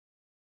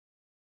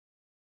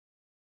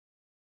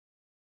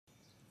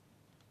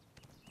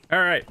All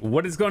right,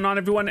 what is going on,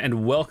 everyone,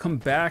 and welcome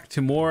back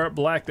to more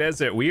Black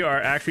Desert. We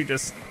are actually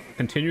just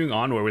continuing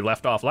on where we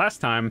left off last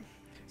time.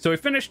 So we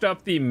finished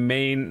up the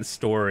main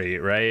story,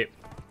 right?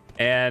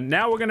 And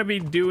now we're going to be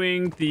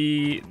doing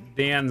the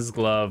Dahn's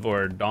glove,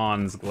 or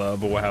Dawn's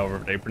glove, or however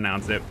they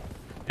pronounce it.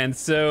 And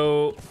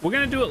so we're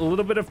going to do a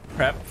little bit of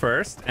prep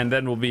first, and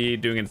then we'll be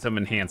doing some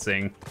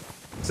enhancing.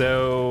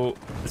 So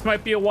this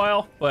might be a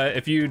while, but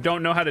if you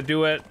don't know how to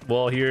do it,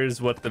 well, here's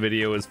what the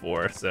video is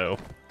for. So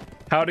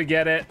how to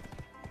get it,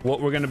 what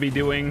we're going to be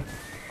doing,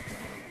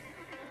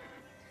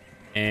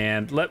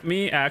 and let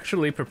me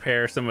actually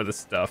prepare some of the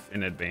stuff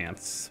in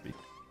advance.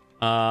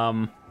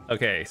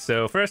 Okay,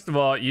 so first of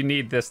all, you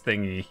need this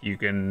thingy. You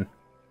can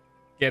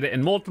get it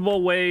in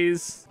multiple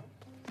ways.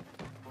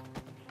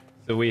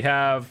 So we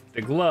have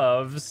the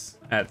gloves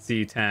at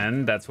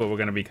C10. That's what we're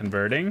going to be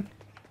converting,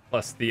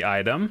 plus the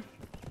item.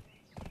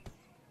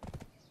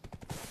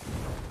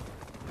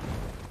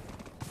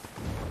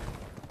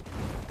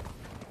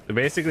 So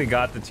basically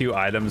got the two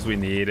items we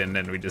need, and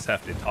then we just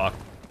have to talk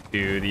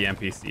to the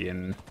NPC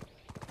and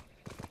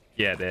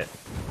get it.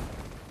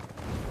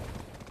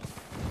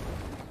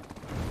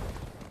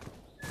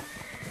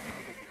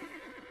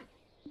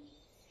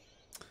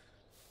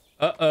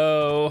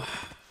 Uh-oh.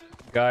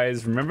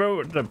 Guys,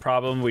 remember the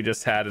problem we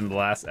just had in the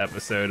last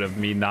episode of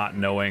me not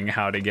knowing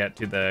how to get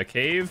to the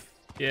cave?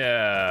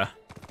 Yeah.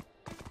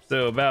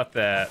 So about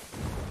that.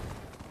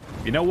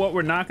 You know what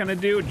we're not going to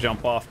do?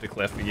 Jump off the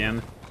cliff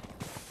again.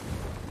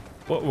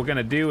 What we're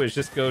gonna do is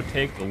just go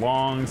take the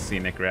long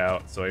scenic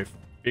route. So I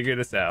figured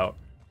this out.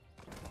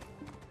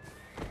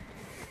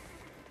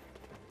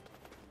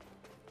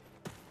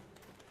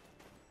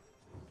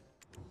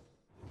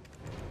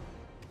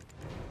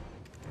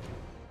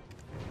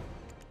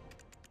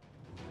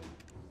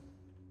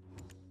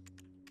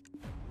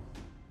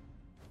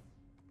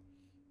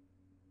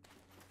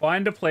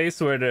 Find a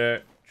place where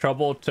the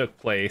trouble took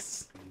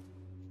place.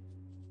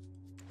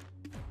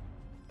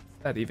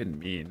 What's that even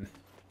mean?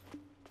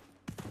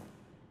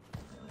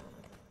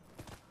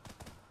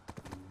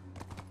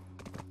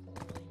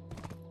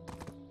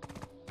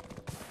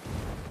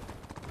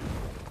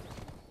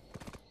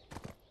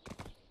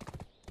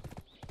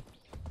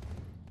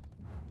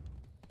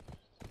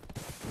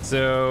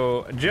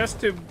 So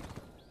just to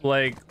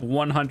like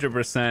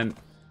 100%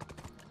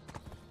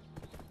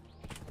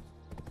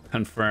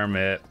 confirm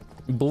it,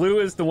 blue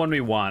is the one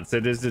we want.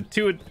 So there's the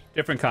two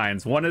different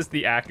kinds. One is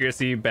the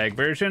accuracy bag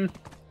version,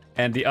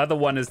 and the other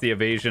one is the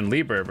evasion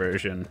Liber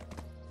version.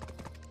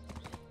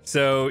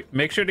 So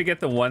make sure to get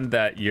the one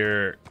that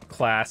your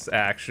class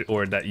actually,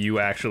 or that you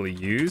actually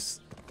use.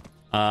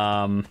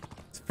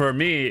 For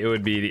me, it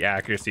would be the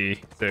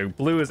accuracy. So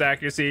blue is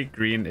accuracy,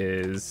 green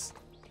is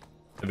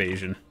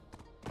evasion.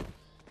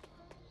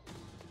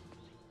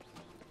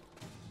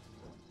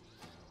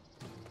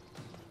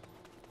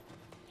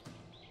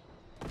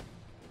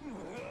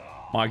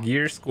 My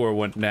gear score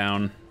went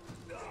down.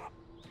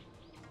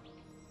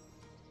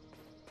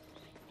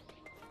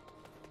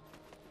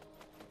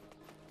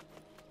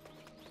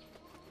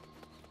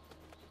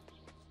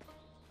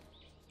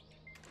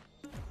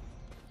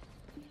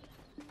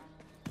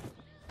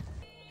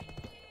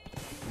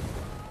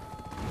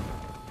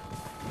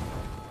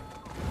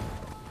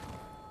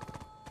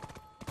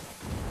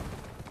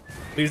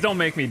 Please don't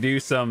make me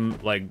do some,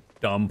 like,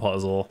 dumb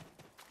puzzle.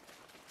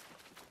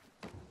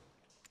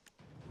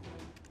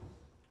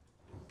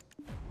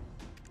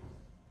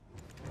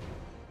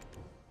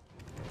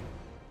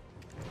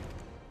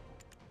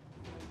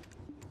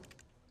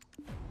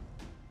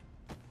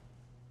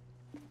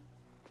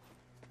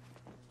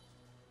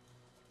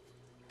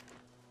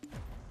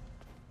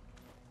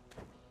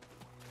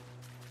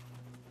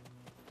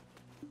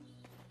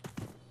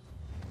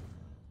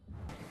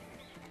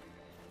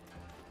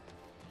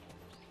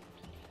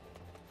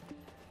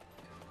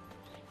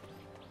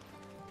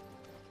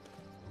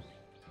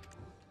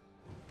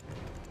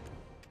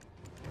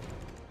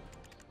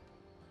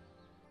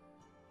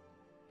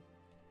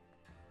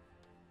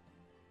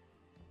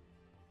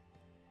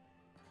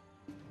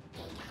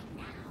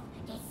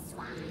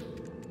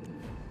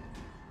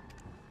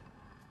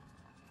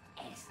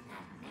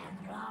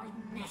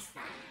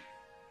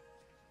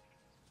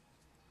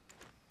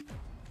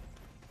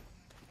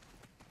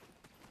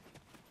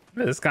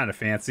 This is kind of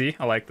fancy.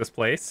 I like this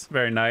place.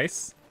 Very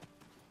nice.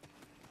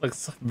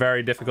 Looks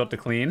very difficult to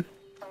clean.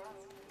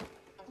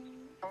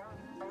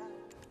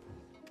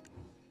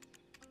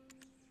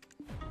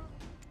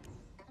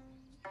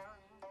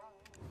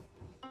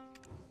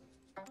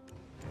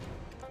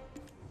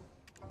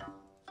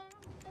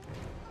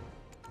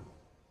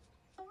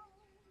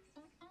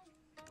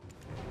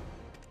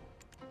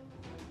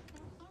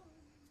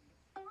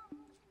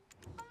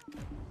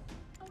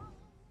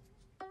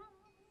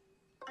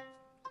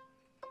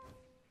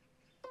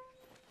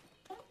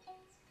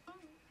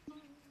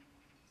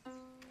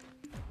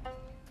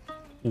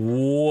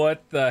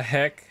 What the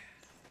heck?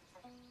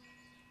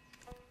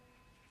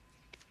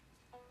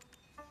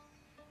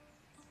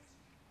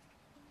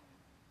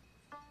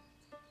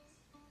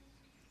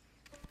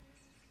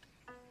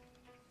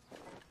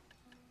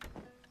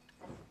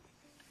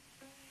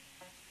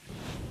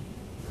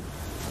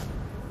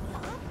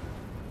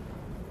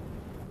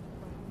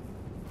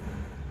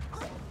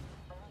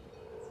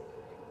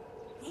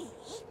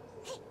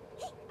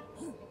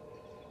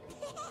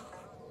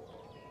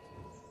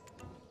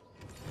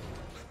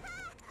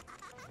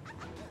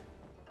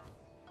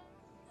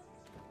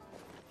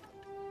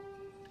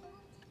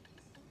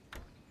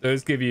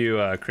 Those give you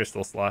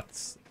crystal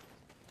slots.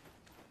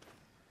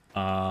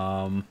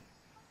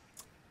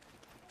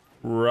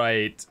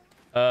 Right.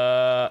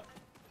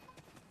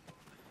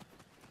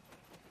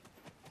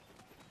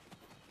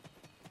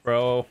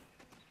 Bro,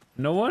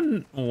 no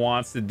one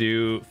wants to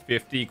do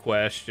 50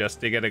 quests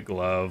just to get a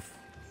glove.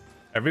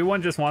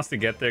 Everyone just wants to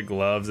get their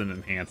gloves and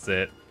enhance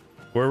it.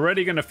 We're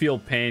already gonna feel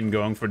pain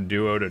going for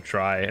duo to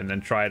try and then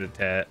try to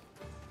tet.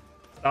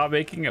 Stop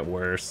making it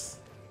worse.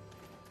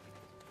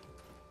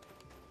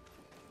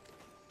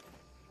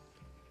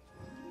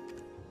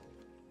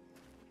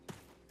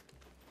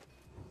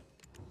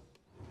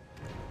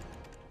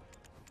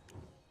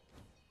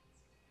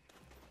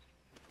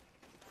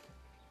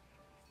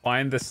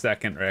 Find the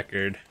second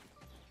record.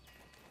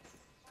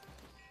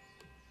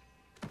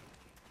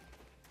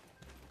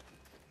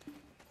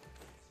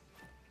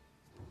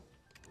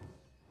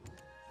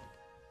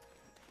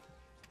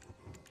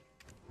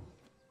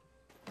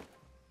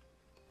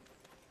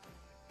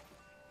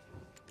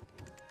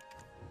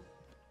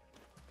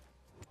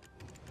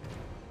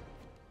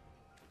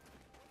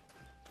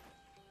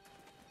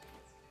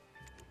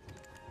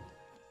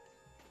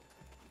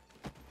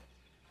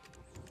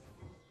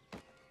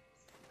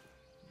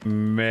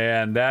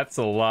 Man, that's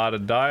a lot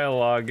of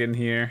dialogue in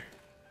here.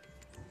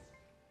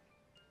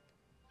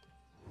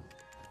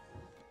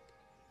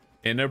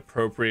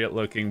 Inappropriate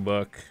looking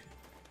book.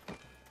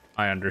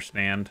 I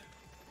understand.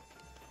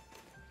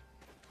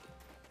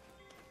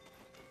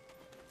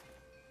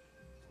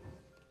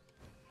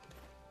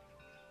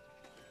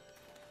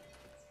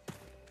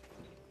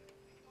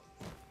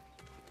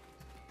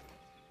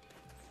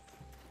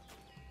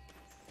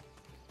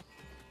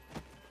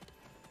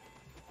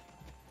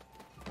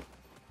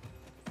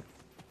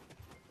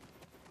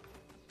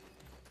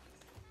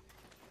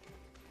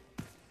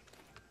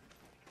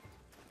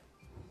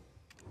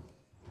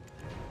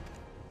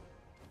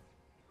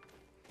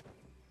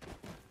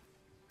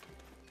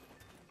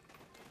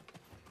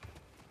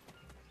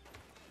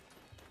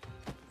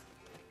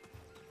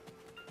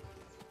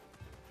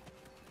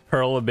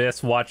 Pearl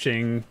Abyss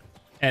watching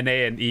NA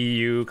and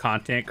EU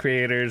content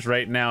creators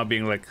right now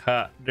being like,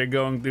 huh, they're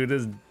going through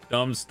this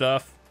dumb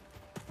stuff.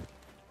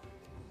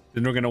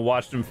 Then we're gonna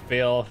watch them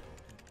fail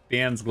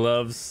Dan's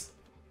gloves.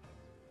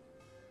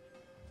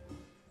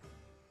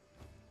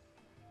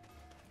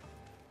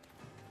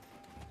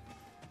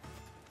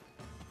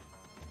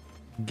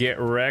 Get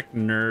wrecked,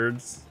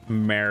 nerds,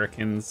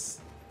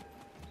 Americans.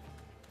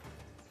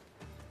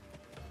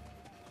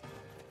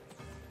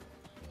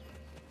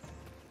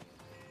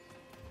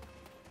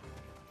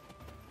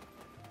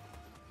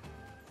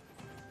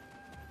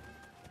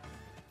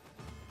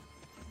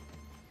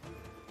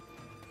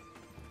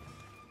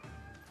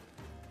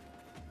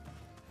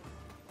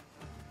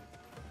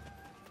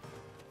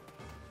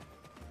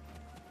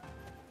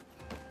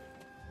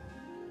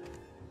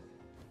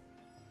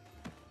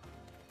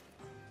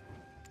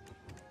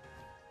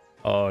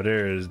 Oh,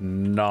 there is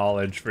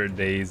knowledge for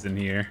days in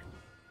here.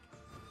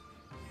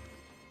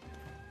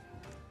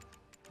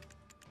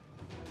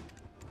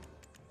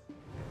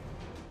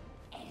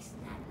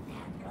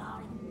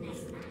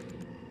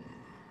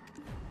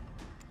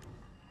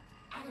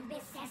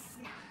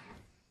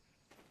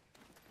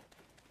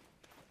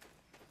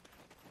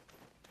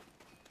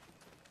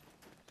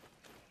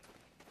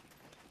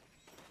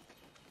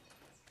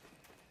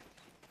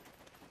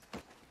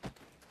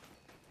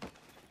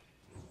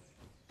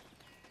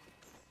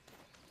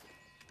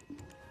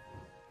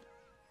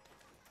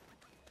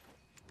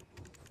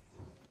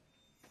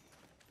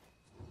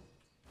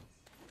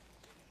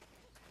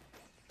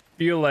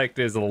 Feel like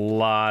there's a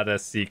lot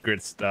of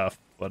secret stuff,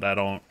 but I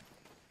don't.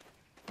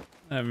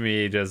 Let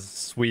me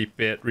just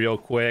sweep it real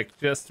quick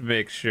just to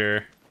make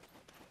sure.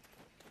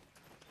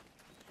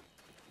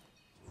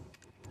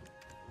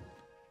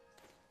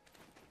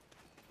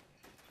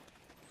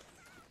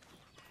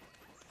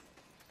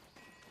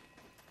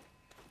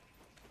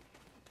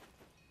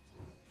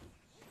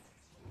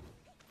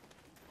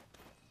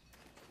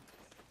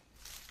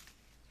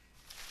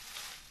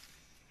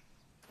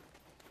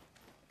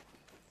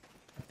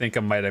 I think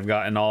I might have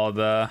gotten all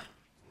the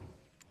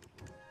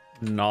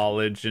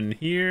knowledge in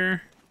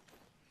here.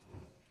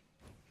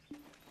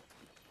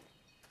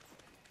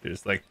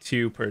 There's like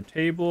 2 per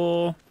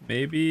table,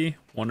 maybe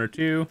 1 or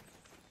 2.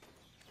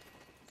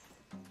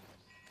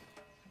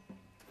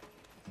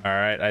 All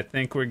right, I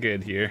think we're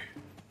good here.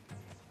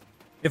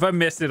 If I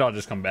missed it, I'll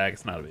just come back.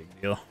 It's not a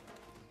big deal.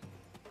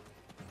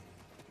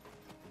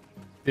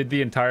 Did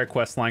the entire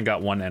quest line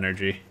got 1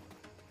 energy.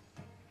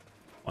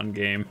 1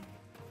 game.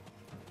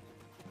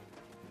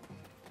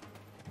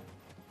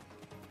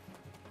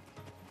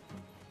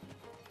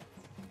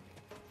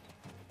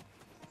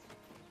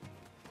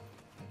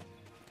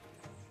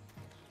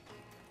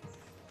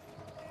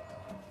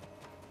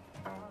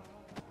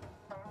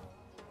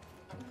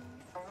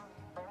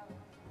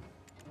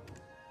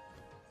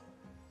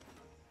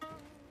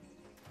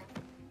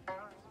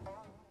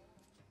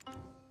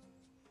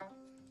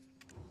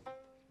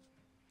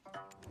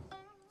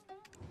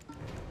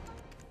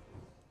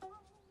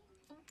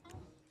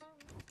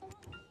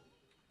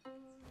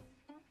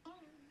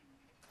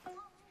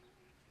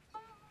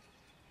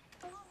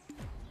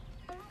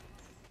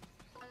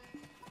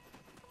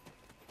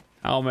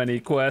 How many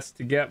quests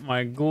to get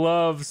my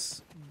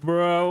gloves,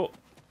 bro?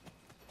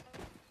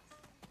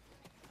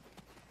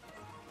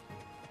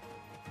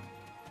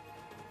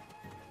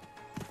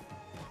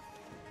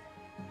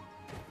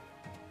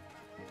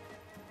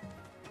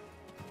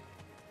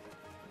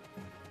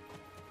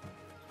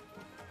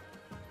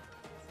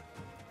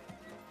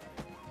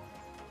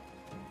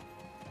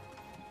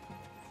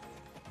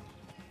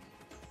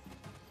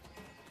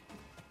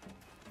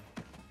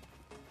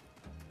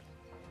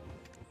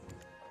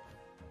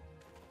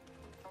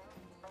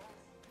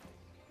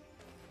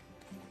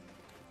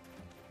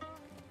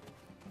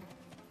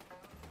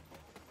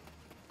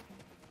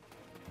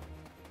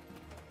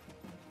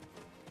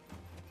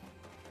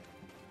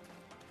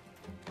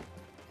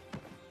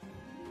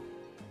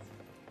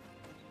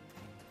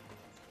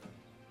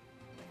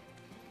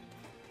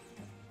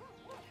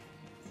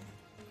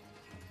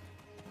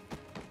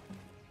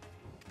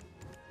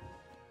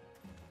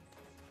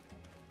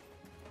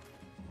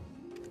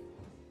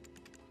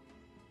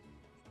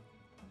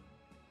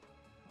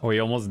 Are we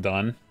almost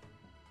done?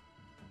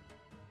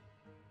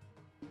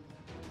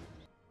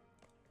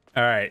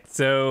 All right,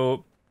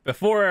 so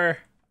before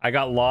I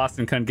got lost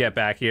and couldn't get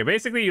back here,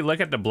 basically you look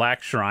at the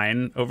black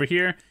shrine over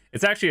here.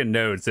 It's actually a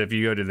node, so if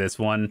you go to this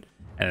one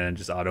and then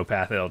just auto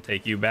path, it'll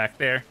take you back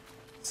there.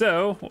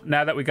 So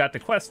now that we got the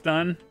quest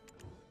done,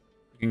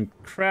 we can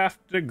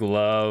craft a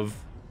glove.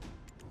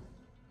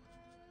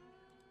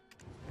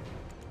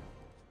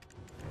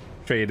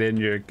 Trade in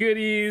your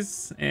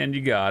goodies, and you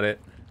got it.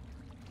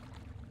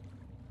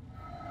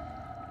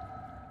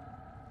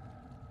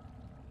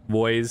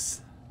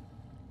 Boys,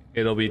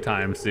 it'll be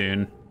time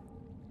soon.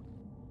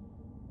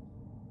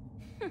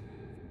 O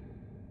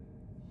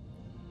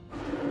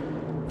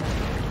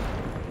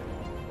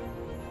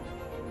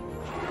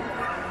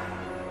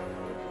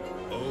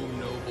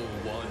noble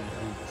one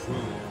who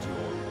proved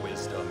your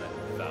wisdom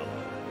and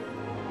valor,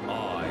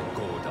 I,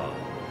 Dahn,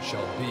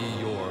 shall be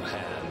your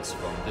hands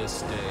from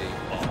this day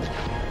on.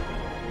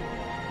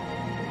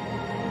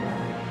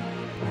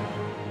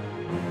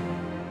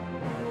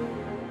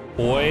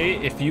 Boy,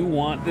 if you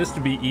want this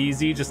to be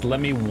easy, just let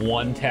me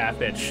one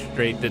tap it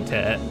straight to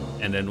Tet,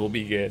 and then we'll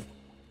be good.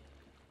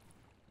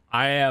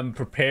 I am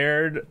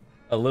prepared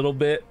a little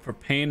bit for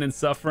pain and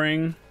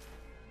suffering.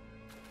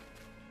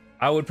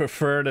 I would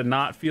prefer to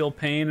not feel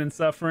pain and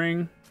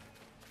suffering.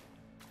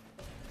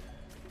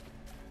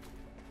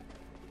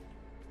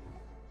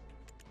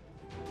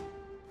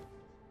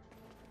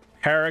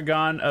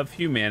 Paragon of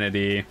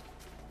humanity.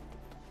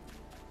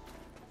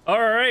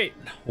 All right,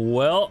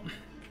 well,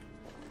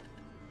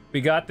 we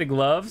got the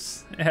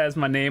gloves. It has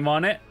my name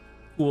on it.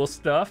 Cool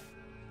stuff.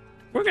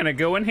 We're gonna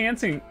go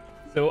enhancing.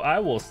 So I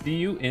will see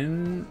you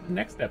in the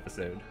next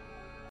episode.